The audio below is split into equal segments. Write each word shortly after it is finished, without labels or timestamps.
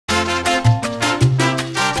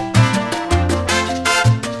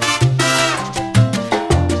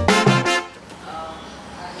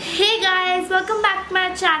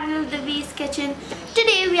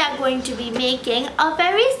we are going to be making a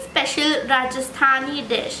very special Rajasthani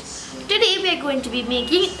dish. Today we are going to be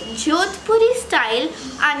making Jhodhpuri style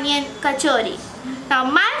onion kachori. Now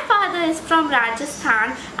my father is from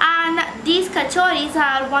Rajasthan and these kachoris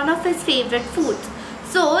are one of his favorite foods.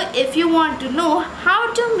 So if you want to know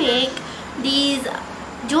how to make these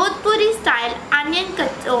Jhodhpuri style onion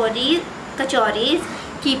kachoris,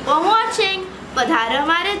 keep on watching. पधारो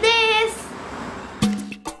हमारे देश.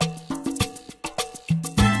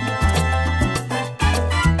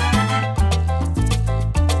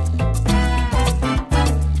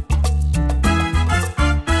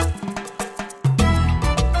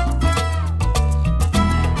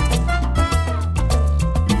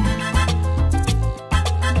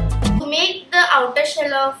 To make the outer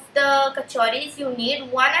shell of the kachoris, you need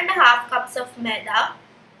 1.5 cups of maida,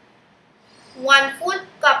 1/4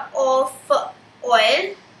 cup of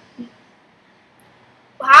oil,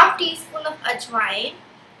 half teaspoon of ajwain,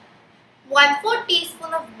 1/4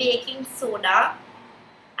 teaspoon of baking soda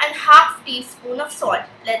and half teaspoon of salt.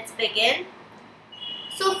 Let's begin.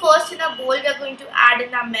 So first in a bowl we are going to add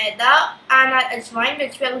in our maida and our ajwain,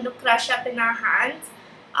 which we are going to crush up in our hands,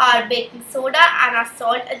 our baking soda and our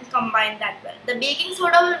salt, and combine that well. The baking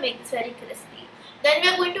soda will make this very crispy. Then we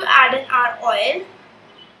are going to add in our oil.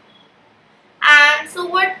 And so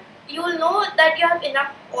what you will know that you have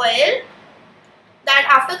enough oil, that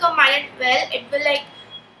after combining it well, it will like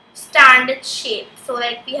stand its shape. So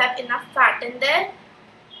like we have enough fat in there.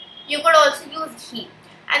 You could also use ghee.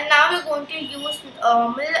 And now we're going to use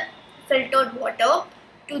normal filtered water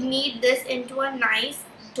to knead this into a nice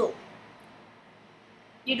dough.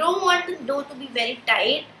 You don't want the dough to be very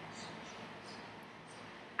tight.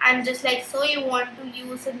 And just like so, you want to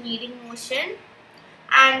use a kneading motion.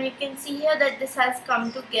 And you can see here that this has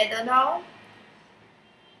come together now.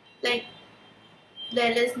 Like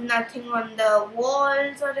there is nothing on the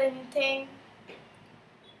walls or anything.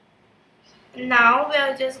 Now we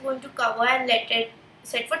are just going to cover and let it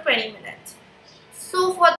sit for 20 minutes.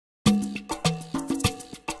 So for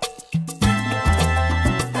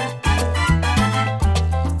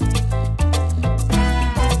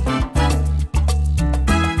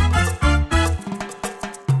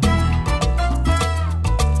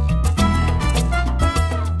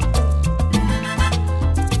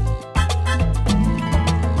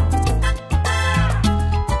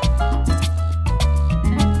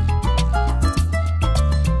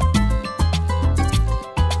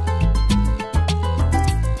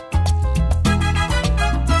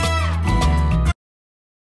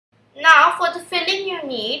the filling you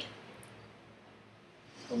need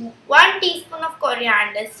 1 teaspoon of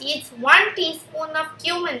coriander seeds, 1 teaspoon of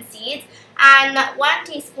cumin seeds and 1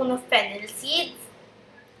 teaspoon of fennel seeds,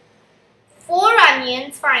 4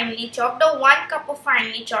 onions finely chopped or 1 cup of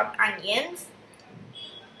finely chopped onions,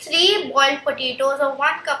 3 boiled potatoes or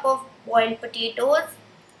 1 cup of boiled potatoes,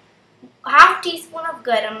 half teaspoon of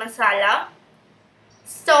garam masala,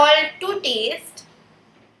 salt to taste,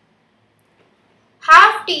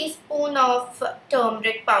 half teaspoon of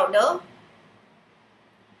turmeric powder.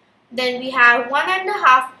 Then we have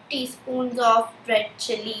 1.5 teaspoons of red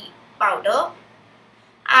chili powder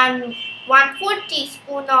and 1/4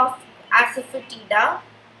 teaspoon of asafoetida,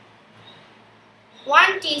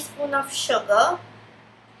 1 teaspoon of sugar,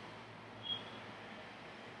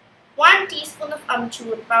 1 teaspoon of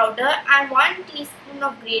amchur powder and 1 teaspoon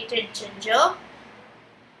of grated ginger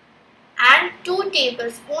and 2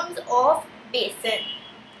 tablespoons of besan.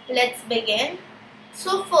 Let's begin.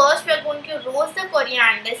 So first we are going to roast the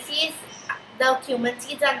coriander seeds, the cumin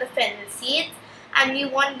seeds and the fennel seeds, and we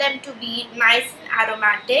want them to be nice and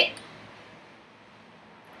aromatic.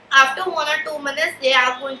 After 1 or 2 minutes they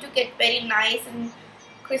are going to get very nice and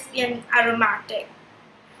crispy and aromatic.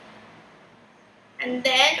 And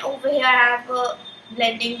then over here I have a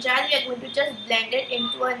blending jar. We are going to just blend it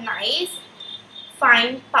into a nice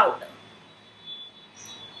fine powder.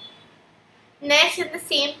 Next, in the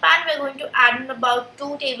same pan, we are going to add in about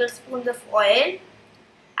 2 tablespoons of oil.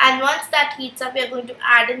 And once that heats up, we are going to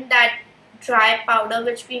add in that dry powder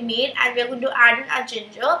which we made, and we are going to add in our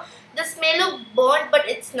ginger. This may look burnt,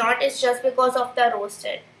 but it's not. It's just because of the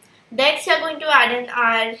roasted. Next, we are going to add in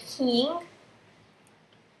our hing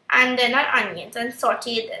and then our onions and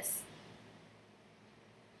saute this.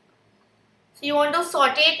 So you want to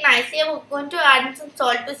saute it nicely. We're going to add in some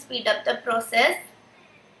salt to speed up the process.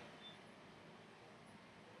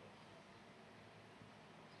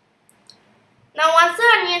 Now once the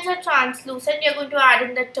onions are translucent, we are going to add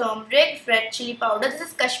in the turmeric, red chili powder. This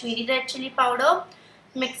is Kashmiri red chili powder.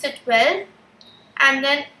 Mix it well. And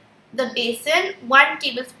then the besan, 1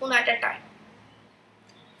 tablespoon at a time.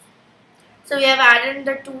 So we have added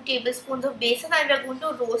the 2 tablespoons of besan and we are going to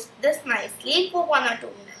roast this nicely for 1 or 2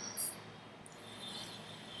 minutes.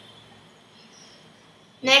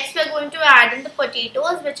 Next we are going to add in the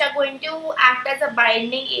potatoes, which are going to act as a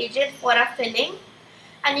binding agent for our filling.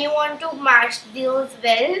 And you want to mash those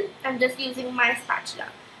well. I'm just using my spatula.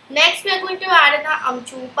 Next we are going to add in our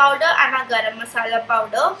amchur powder and our garam masala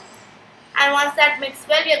powder. And once that mixed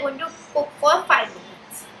well, we are going to cook for 5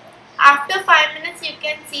 minutes. After 5 minutes, you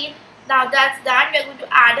can see now that's done. We are going to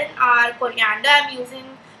add in our coriander. I'm using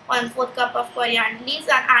 1/4 cup of coriander leaves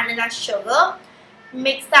and add in our sugar.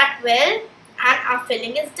 Mix that well and our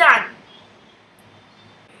filling is done.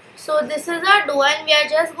 So this is our dough and we are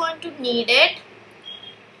just going to knead it.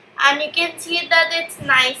 And you can see that it's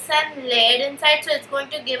nice and layered inside, so it's going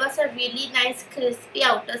to give us a really nice crispy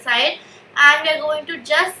outer side. And we are going to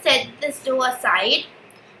just set this dough aside.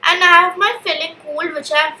 And I have my filling cooled,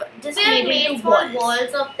 which I have just made small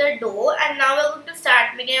balls of the dough. And now we are going to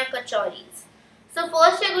start making our kachoris. So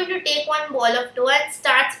first we are going to take one ball of dough and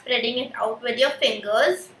start spreading it out with your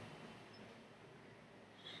fingers.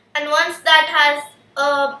 And once that has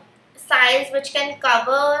a size which can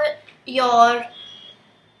cover your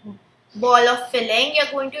ball of filling,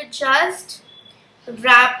 you're going to just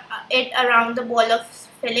wrap it around the ball of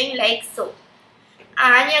filling like so,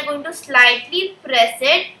 and you're going to slightly press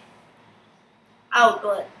it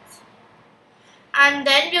outwards, and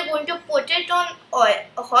then we're going to put it on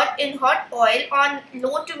hot oil on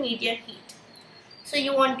low to medium heat. So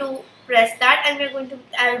you want to press that, and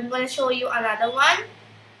I'm going to show you another one.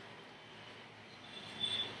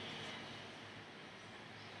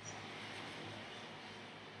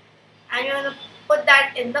 And you're going to put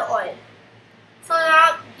that in the oil. So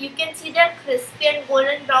now you can see they're crispy and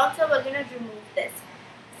golden brown, so we're going to remove this.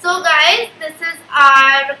 So guys, this is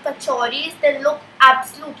our kachoris. They look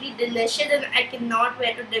absolutely delicious and I cannot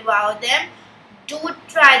wait to devour them. Do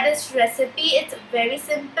try this recipe. It's very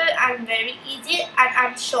simple and very easy, and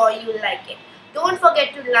I'm sure you'll like it. Don't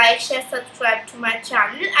forget to like, share, subscribe to my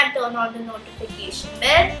channel and turn on the notification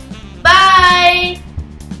bell. Bye!